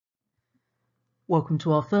Welcome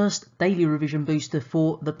to our first daily revision booster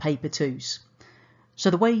for the paper 2s. So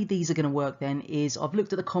the way these are going to work then is I've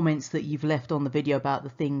looked at the comments that you've left on the video about the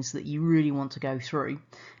things that you really want to go through,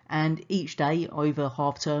 and each day over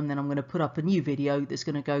half term then I'm going to put up a new video that's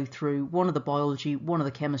going to go through one of the biology, one of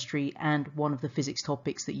the chemistry and one of the physics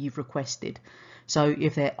topics that you've requested. So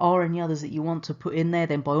if there are any others that you want to put in there,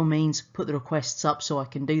 then by all means put the requests up so I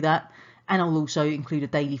can do that, and I'll also include a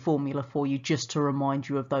daily formula for you just to remind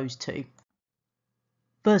you of those two.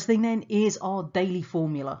 First thing then is our daily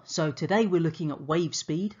formula. So today we're looking at wave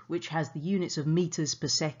speed, which has the units of meters per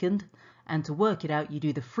second, and to work it out you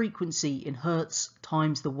do the frequency in hertz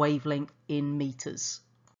times the wavelength in meters.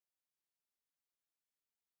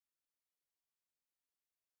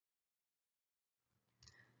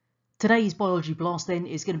 Today's biology blast then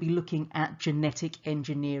is going to be looking at genetic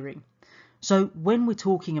engineering. So when we're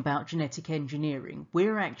talking about genetic engineering,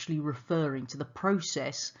 we're actually referring to the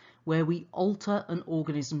process where we alter an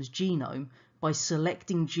organism's genome by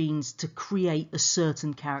selecting genes to create a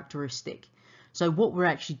certain characteristic. So what we're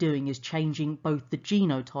actually doing is changing both the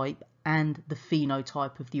genotype and the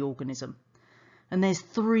phenotype of the organism. And there's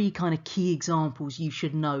three kind of key examples you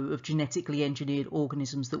should know of genetically engineered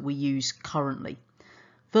organisms that we use currently.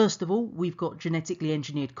 First of all, we've got genetically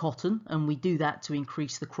engineered cotton, and we do that to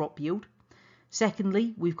increase the crop yield.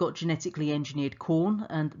 Secondly, we've got genetically engineered corn,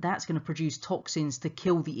 and that's going to produce toxins to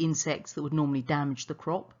kill the insects that would normally damage the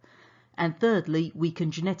crop. And thirdly, we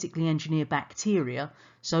can genetically engineer bacteria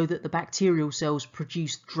so that the bacterial cells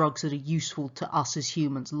produce drugs that are useful to us as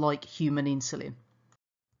humans, like human insulin.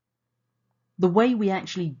 The way we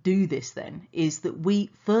actually do this then is that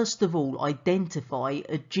we first of all identify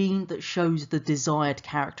a gene that shows the desired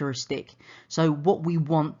characteristic, so what we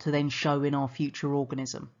want to then show in our future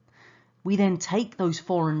organism. We then take those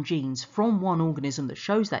foreign genes from one organism that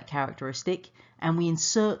shows that characteristic and we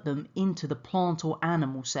insert them into the plant or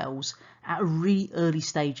animal cells at a really early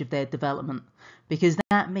stage of their development, because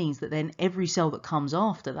that means that then every cell that comes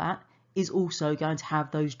after that is also going to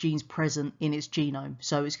have those genes present in its genome.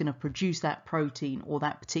 So it's going to produce that protein or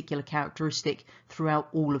that particular characteristic throughout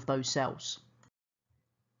all of those cells.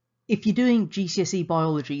 If you're doing GCSE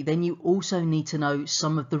biology, then you also need to know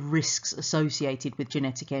some of the risks associated with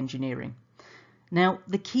genetic engineering. Now,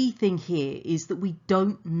 the key thing here is that we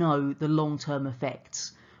don't know the long-term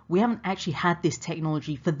effects. We haven't actually had this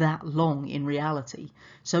technology for that long in reality,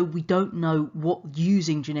 so we don't know what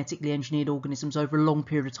using genetically engineered organisms over a long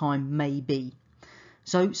period of time may be.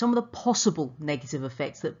 So some of the possible negative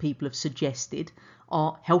effects that people have suggested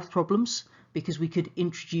are health problems, because we could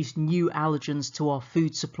introduce new allergens to our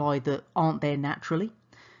food supply that aren't there naturally.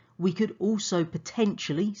 We could also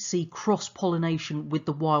potentially see cross-pollination with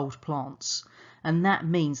the wild plants, and that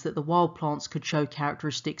means that the wild plants could show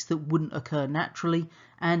characteristics that wouldn't occur naturally,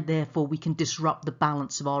 and therefore we can disrupt the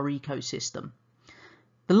balance of our ecosystem.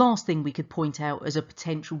 The last thing we could point out as a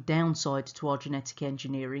potential downside to our genetic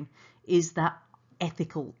engineering is that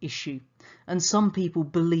ethical issue, and some people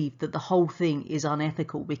believe that the whole thing is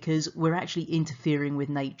unethical because we're actually interfering with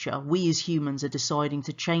nature. We as humans are deciding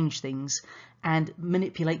to change things and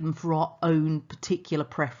manipulate them for our own particular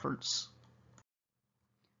preference.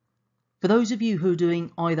 For those of you who are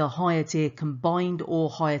doing either higher tier combined or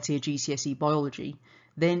higher tier GCSE biology,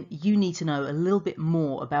 then you need to know a little bit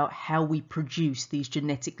more about how we produce these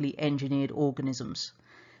genetically engineered organisms.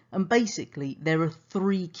 And basically there are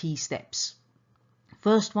three key steps.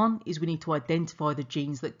 First one is we need to identify the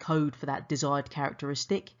genes that code for that desired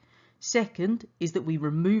characteristic. Second is that we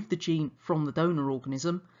remove the gene from the donor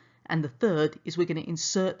organism. And the third is we're going to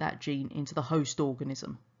insert that gene into the host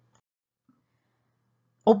organism.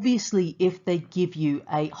 Obviously, if they give you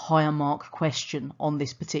a higher mark question on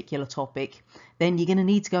this particular topic, then you're going to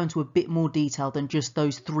need to go into a bit more detail than just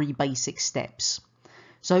those three basic steps.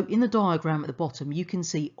 So in the diagram at the bottom, you can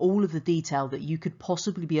see all of the detail that you could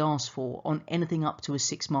possibly be asked for on anything up to a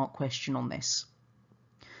 6-mark question on this.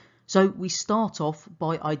 So we start off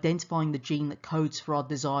by identifying the gene that codes for our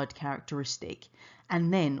desired characteristic,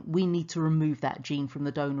 and then we need to remove that gene from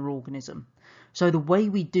the donor organism. So the way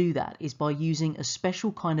we do that is by using a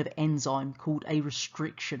special kind of enzyme called a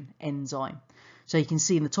restriction enzyme. So you can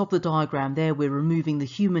see in the top of the diagram there, we're removing the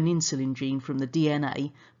human insulin gene from the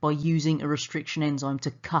DNA by using a restriction enzyme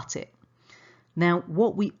to cut it. Now,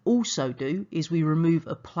 what we also do is we remove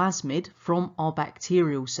a plasmid from our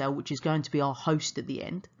bacterial cell, which is going to be our host at the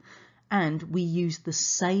end, and we use the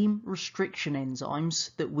same restriction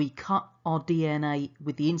enzymes that we cut our DNA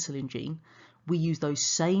with the insulin gene. We use those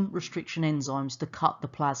same restriction enzymes to cut the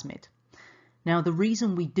plasmid. Now, the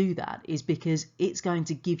reason we do that is because it's going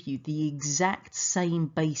to give you the exact same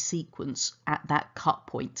base sequence at that cut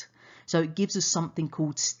point. So it gives us something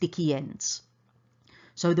called sticky ends.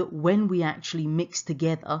 So that when we actually mix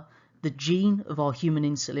together the gene of our human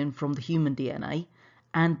insulin from the human DNA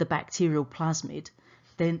and the bacterial plasmid,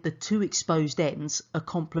 then the two exposed ends are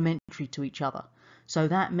complementary to each other. So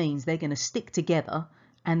that means they're going to stick together,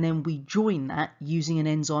 and then we join that using an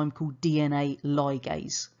enzyme called DNA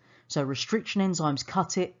ligase. So restriction enzymes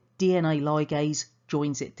cut it, DNA ligase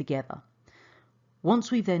joins it together.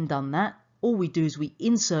 Once we've then done that, all we do is we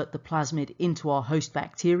insert the plasmid into our host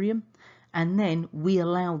bacterium, and then we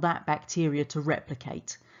allow that bacteria to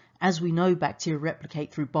replicate. As we know, bacteria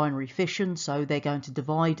replicate through binary fission, so they're going to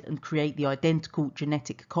divide and create the identical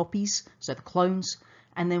genetic copies, so the clones,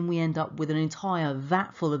 and then we end up with an entire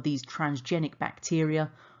vat full of these transgenic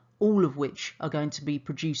bacteria, all of which are going to be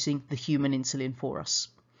producing the human insulin for us.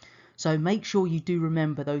 So make sure you do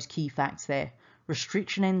remember those key facts there.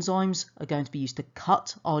 Restriction enzymes are going to be used to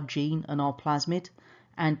cut our gene and our plasmid,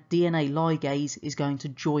 and DNA ligase is going to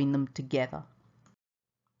join them together.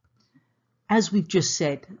 As we've just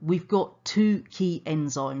said, we've got two key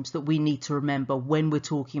enzymes that we need to remember when we're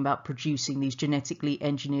talking about producing these genetically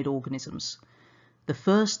engineered organisms. The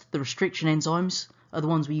first, the restriction enzymes, are the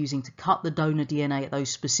ones we're using to cut the donor DNA at those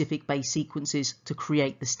specific base sequences to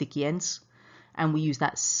create the sticky ends. And we use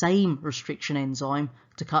that same restriction enzyme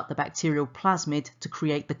to cut the bacterial plasmid to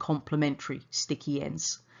create the complementary sticky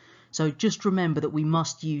ends. So just remember that we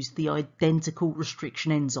must use the identical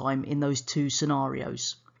restriction enzyme in those two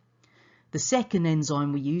scenarios. The second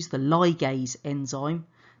enzyme we use, the ligase enzyme,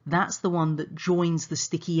 that's the one that joins the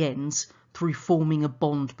sticky ends through forming a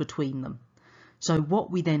bond between them. So what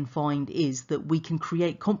we then find is that we can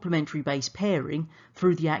create complementary base pairing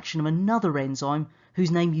through the action of another enzyme whose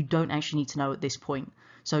name you don't actually need to know at this point.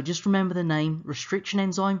 So just remember the name. Restriction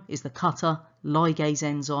enzyme is the cutter, ligase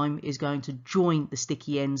enzyme is going to join the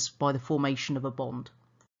sticky ends by the formation of a bond.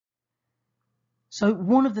 So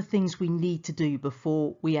one of the things we need to do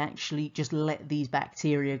before we actually just let these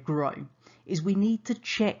bacteria grow is we need to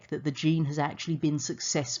check that the gene has actually been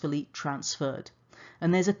successfully transferred.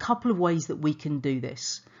 And there's a couple of ways that we can do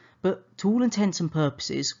this. But to all intents and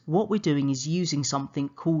purposes, what we're doing is using something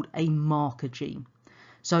called a marker gene.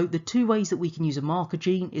 So the two ways that we can use a marker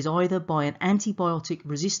gene is either by an antibiotic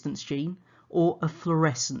resistance gene or a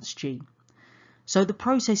fluorescence gene. So the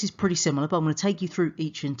process is pretty similar, but I'm going to take you through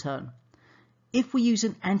each in turn. If we use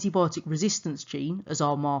an antibiotic resistance gene as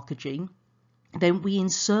our marker gene, then we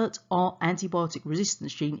insert our antibiotic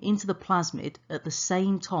resistance gene into the plasmid at the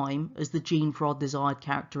same time as the gene for our desired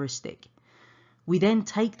characteristic. We then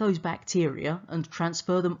take those bacteria and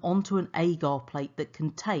transfer them onto an agar plate that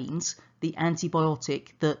contains the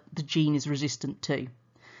antibiotic that the gene is resistant to.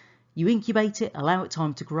 You incubate it, allow it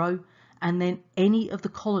time to grow, and then any of the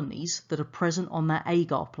colonies that are present on that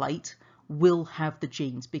agar plate will have the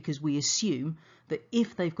genes, because we assume that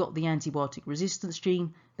if they've got the antibiotic resistance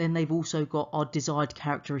gene, then they've also got our desired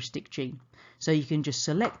characteristic gene. So you can just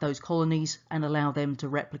select those colonies and allow them to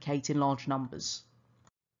replicate in large numbers.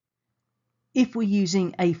 If we're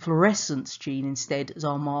using a fluorescence gene instead as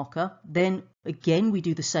our marker, then again we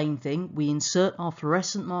do the same thing. We insert our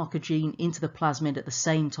fluorescent marker gene into the plasmid at the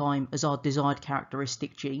same time as our desired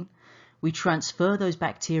characteristic gene. We transfer those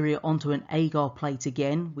bacteria onto an agar plate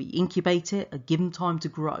again, we incubate it, give them time to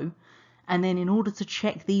grow, and then in order to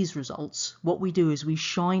check these results, what we do is we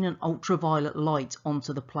shine an ultraviolet light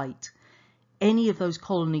onto the plate. Any of those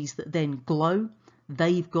colonies that then glow,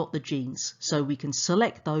 they've got the genes, so we can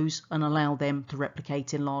select those and allow them to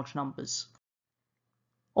replicate in large numbers.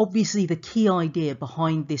 Obviously, the key idea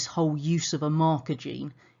behind this whole use of a marker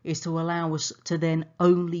gene is to allow us to then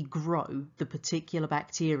only grow the particular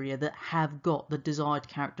bacteria that have got the desired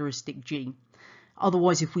characteristic gene.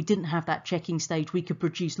 Otherwise, if we didn't have that checking stage, we could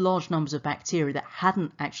produce large numbers of bacteria that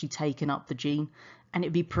hadn't actually taken up the gene, and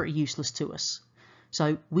it'd be pretty useless to us.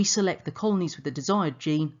 So we select the colonies with the desired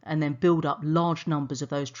gene and then build up large numbers of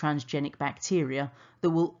those transgenic bacteria that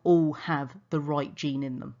will all have the right gene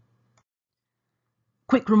in them.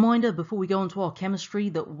 Quick reminder before we go on to our chemistry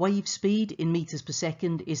that wave speed in meters per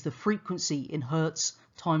second is the frequency in hertz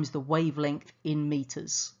times the wavelength in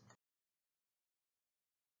meters.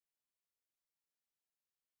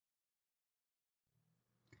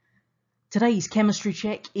 Today's chemistry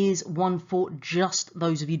check is one for just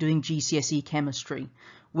those of you doing GCSE chemistry.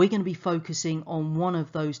 We're going to be focusing on one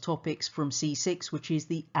of those topics from C6, which is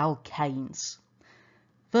the alkanes.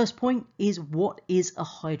 First point is, what is a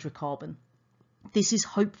hydrocarbon? This is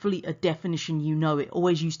hopefully a definition you know. It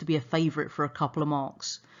always used to be a favourite for a couple of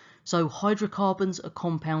marks. So hydrocarbons are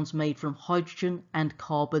compounds made from hydrogen and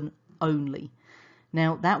carbon only.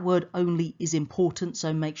 Now that word only is important,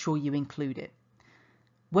 so make sure you include it.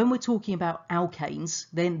 When we're talking about alkanes,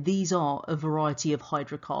 then these are a variety of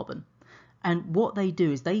hydrocarbon. And what they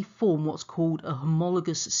do is they form what's called a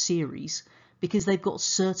homologous series because they've got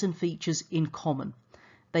certain features in common.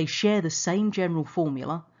 They share the same general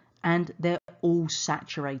formula and they're all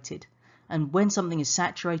saturated. And when something is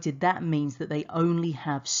saturated, that means that they only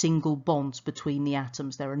have single bonds between the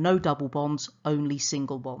atoms. There are no double bonds, only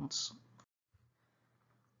single bonds.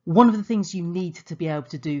 One of the things you need to be able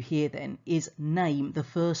to do here then is name the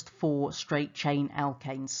first 4 straight chain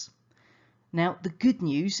alkanes. Now the good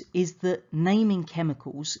news is that naming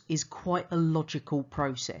chemicals is quite a logical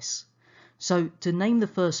process. So to name the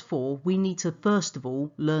first 4, we need to first of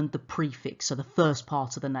all learn the prefix, so the first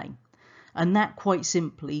part of the name. And that quite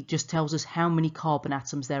simply just tells us how many carbon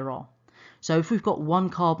atoms there are. So if we've got 1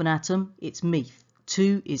 carbon atom, it's meth,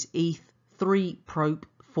 2 is eth, 3 prop,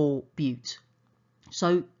 4 bute.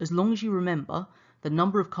 So as long as you remember the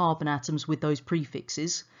number of carbon atoms with those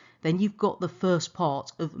prefixes, then you've got the first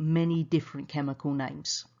part of many different chemical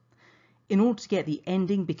names. In order to get the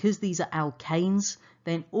ending, because these are alkanes,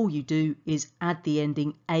 then all you do is add the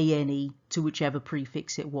ending ane to whichever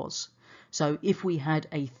prefix it was. So if we had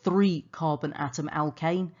a 3 carbon atom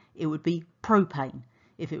alkane, it would be propane.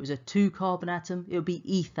 If it was a 2 carbon atom, it would be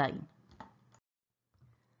ethane.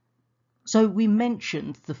 So we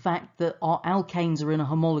mentioned the fact that our alkanes are in a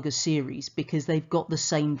homologous series because they've got the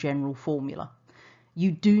same general formula.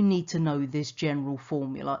 You do need to know this general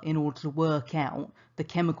formula in order to work out the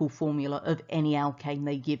chemical formula of any alkane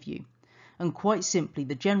they give you. And quite simply,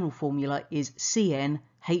 the general formula is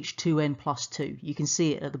CnH2n plus 2. You can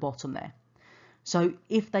see it at the bottom there. So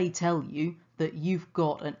if they tell you that you've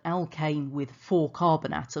got an alkane with 4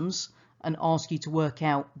 carbon atoms and ask you to work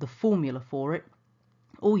out the formula for it,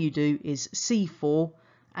 all you do is C4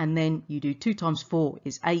 and then you do 2 times 4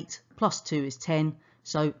 is 8 plus 2 is 10,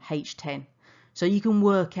 so H10. So you can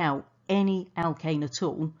work out any alkane at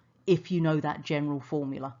all if you know that general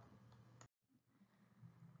formula.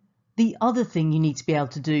 The other thing you need to be able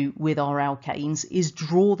to do with our alkanes is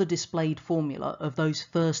draw the displayed formula of those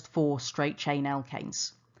first 4 straight chain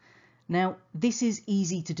alkanes. Now this is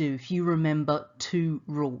easy to do if you remember 2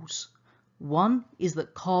 rules. One is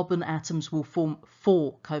that carbon atoms will form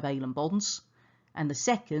 4 covalent bonds, and the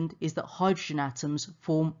second is that hydrogen atoms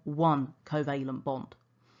form 1 covalent bond.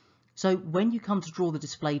 So when you come to draw the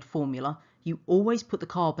displayed formula, you always put the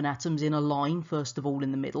carbon atoms in a line first of all in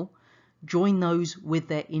the middle, join those with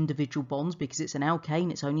their individual bonds because it's an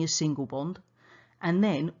alkane, it's only a single bond, and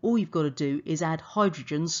then all you've got to do is add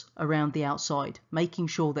hydrogens around the outside, making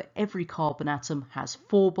sure that every carbon atom has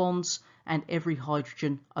 4 bonds and every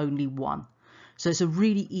hydrogen only 1. So it's a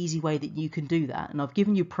really easy way that you can do that, and I've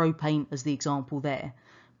given you propane as the example there,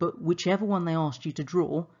 but whichever one they asked you to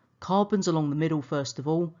draw, carbons along the middle first of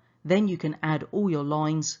all, then you can add all your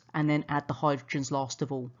lines and then add the hydrogens last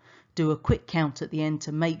of all. Do a quick count at the end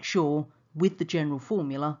to make sure with the general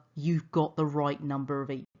formula you've got the right number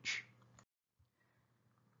of each.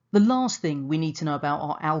 The last thing we need to know about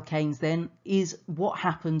our alkanes then is what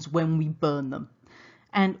happens when we burn them.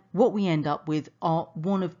 And what we end up with are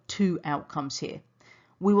one of 2 outcomes here.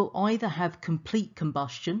 We will either have complete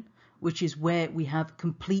combustion, which is where we have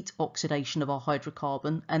complete oxidation of our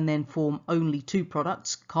hydrocarbon and then form only 2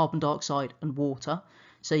 products, carbon dioxide and water.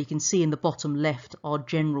 So you can see in the bottom left our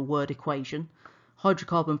general word equation.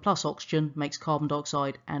 Hydrocarbon plus oxygen makes carbon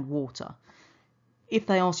dioxide and water. If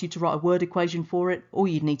they ask you to write a word equation for it, all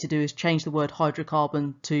you'd need to do is change the word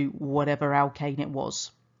hydrocarbon to whatever alkane it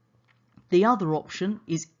was. The other option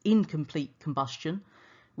is incomplete combustion,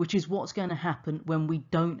 which is what's going to happen when we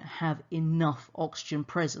don't have enough oxygen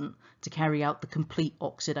present to carry out the complete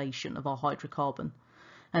oxidation of our hydrocarbon.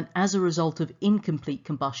 And as a result of incomplete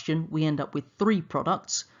combustion, we end up with 3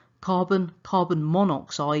 products, carbon, carbon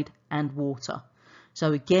monoxide and water.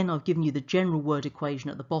 So again, I've given you the general word equation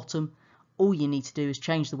at the bottom. All you need to do is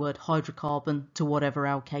change the word hydrocarbon to whatever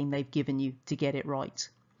alkane they've given you to get it right.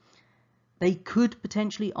 They could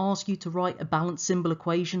potentially ask you to write a balanced symbol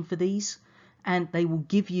equation for these, and they will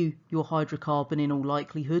give you your hydrocarbon in all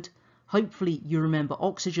likelihood. Hopefully you remember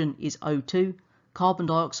oxygen is O2, carbon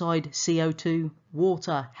dioxide CO2,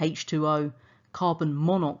 water H2O, carbon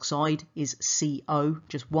monoxide is CO,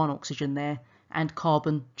 just 1 oxygen there, and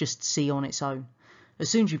carbon just C on its own. As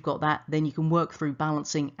soon as you've got that, then you can work through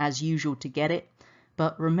balancing as usual to get it.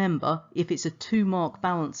 But remember, if it's a 2-mark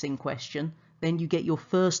balancing question, then you get your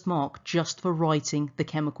first mark just for writing the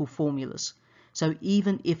chemical formulas. So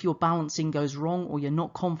even if your balancing goes wrong or you're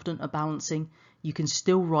not confident of balancing, you can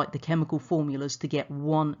still write the chemical formulas to get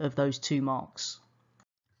one of those 2 marks.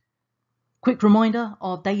 Quick reminder,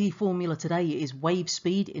 our daily formula today is wave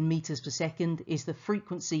speed in meters per second is the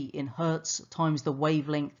frequency in hertz times the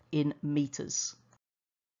wavelength in meters.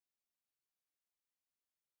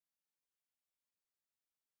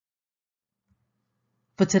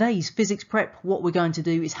 For today's physics prep, what we're going to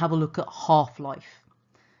do is have a look at half-life.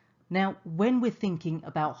 Now, when we're thinking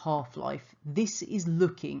about half-life, this is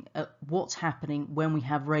looking at what's happening when we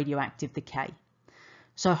have radioactive decay.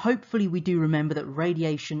 So hopefully we do remember that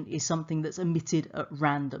radiation is something that's emitted at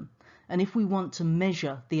random. And if we want to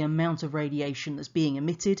measure the amount of radiation that's being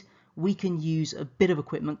emitted, we can use a bit of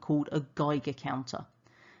equipment called a Geiger counter,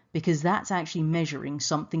 because that's actually measuring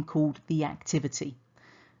something called the activity.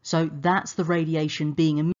 So that's the radiation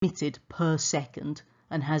being emitted per second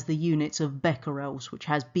and has the units of becquerels, which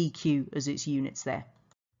has BQ as its units there.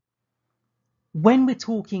 When we're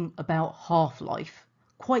talking about half-life,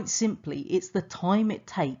 quite simply, it's the time it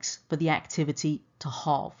takes for the activity to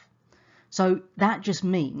halve. So that just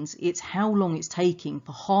means it's how long it's taking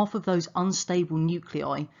for half of those unstable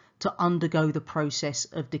nuclei to undergo the process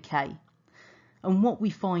of decay. And what we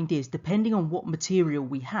find is, depending on what material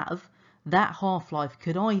we have, that half-life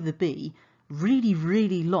could either be really,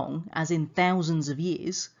 really long, as in thousands of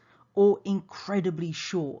years, or incredibly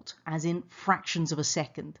short, as in fractions of a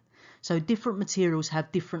second. So different materials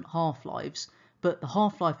have different half-lives, but the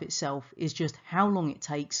half-life itself is just how long it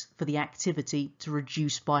takes for the activity to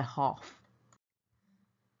reduce by half.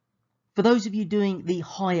 For those of you doing the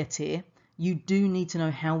higher tier, you do need to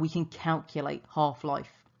know how we can calculate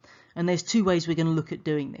half-life. And there's 2 ways we're going to look at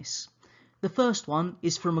doing this. The first one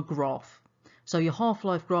is from a graph. So your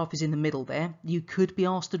half-life graph is in the middle there. You could be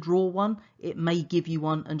asked to draw one. It may give you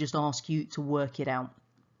one and just ask you to work it out.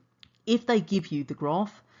 If they give you the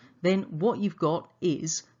graph, then what you've got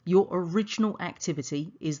is your original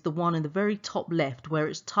activity is the one in the very top left where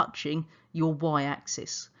it's touching your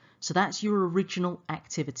y-axis. So that's your original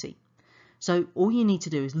activity. So all you need to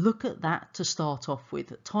do is look at that to start off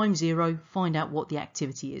with. At time 0, find out what the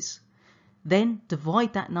activity is. Then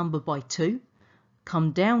divide that number by 2,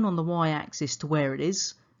 come down on the y-axis to where it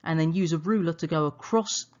is, and then use a ruler to go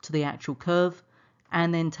across to the actual curve,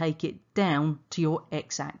 and then take it down to your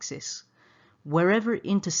x-axis. Wherever it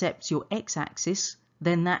intercepts your x-axis,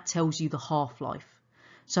 then that tells you the half-life.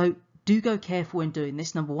 So do go careful when doing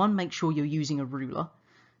this. Number 1, make sure you're using a ruler.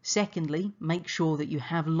 Secondly, make sure that you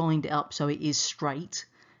have lined it up so it is straight,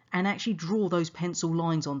 and actually draw those pencil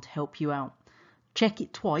lines on to help you out. Check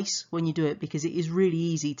it twice when you do it, because it is really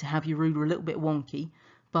easy to have your ruler a little bit wonky,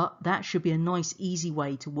 but that should be a nice easy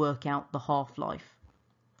way to work out the half-life.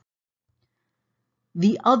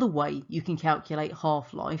 The other way you can calculate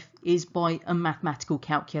half-life is by a mathematical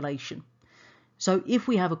calculation. So if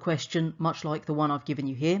we have a question much like the one I've given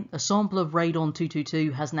you here, a sample of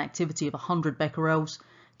radon-222 has an activity of 100 becquerels,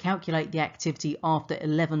 calculate the activity after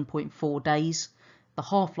 11.4 days. The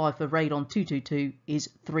half-life of radon-222 is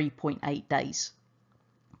 3.8 days.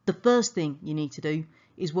 The first thing you need to do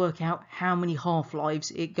is work out how many half-lives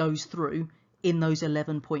it goes through in those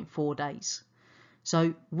 11.4 days.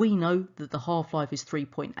 So we know that the half-life is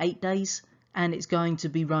 3.8 days and it's going to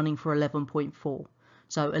be running for 11.4.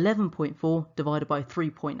 So 11.4 divided by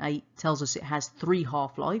 3.8 tells us it has 3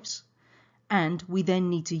 half-lives, and we then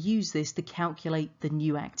need to use this to calculate the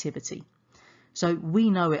new activity. So we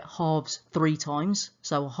know it halves 3 times,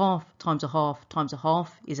 so a half times a half times a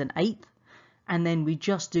half is an eighth, and then we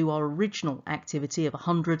just do our original activity of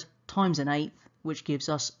 100 times an eighth, which gives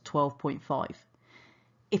us 12.5.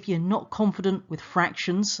 If you're not confident with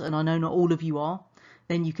fractions, and I know not all of you are,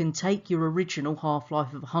 then you can take your original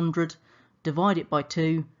half-life of 100, divide it by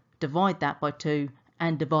 2, divide that by 2,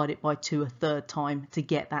 and divide it by 2 a third time to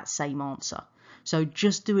get that same answer. So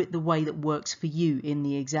just do it the way that works for you in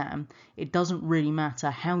the exam. It doesn't really matter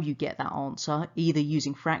how you get that answer, either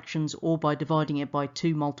using fractions or by dividing it by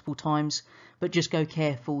 2 multiple times, but just go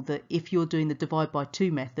careful that if you're doing the divide by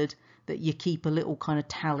 2 method, that you keep a little kind of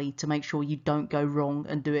tally to make sure you don't go wrong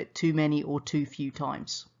and do it too many or too few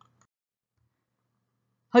times.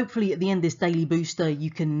 Hopefully at the end of this daily booster, you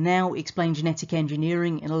can now explain genetic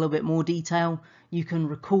engineering in a little bit more detail. You can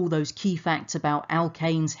recall those key facts about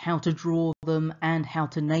alkanes, how to draw them and how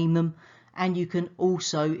to name them. And you can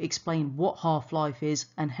also explain what half-life is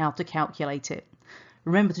and how to calculate it.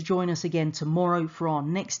 Remember to join us again tomorrow for our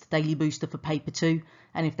next daily booster for paper 2.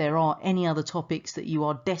 And if there are any other topics that you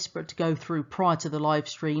are desperate to go through prior to the live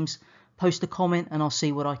streams, post a comment and I'll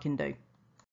see what I can do.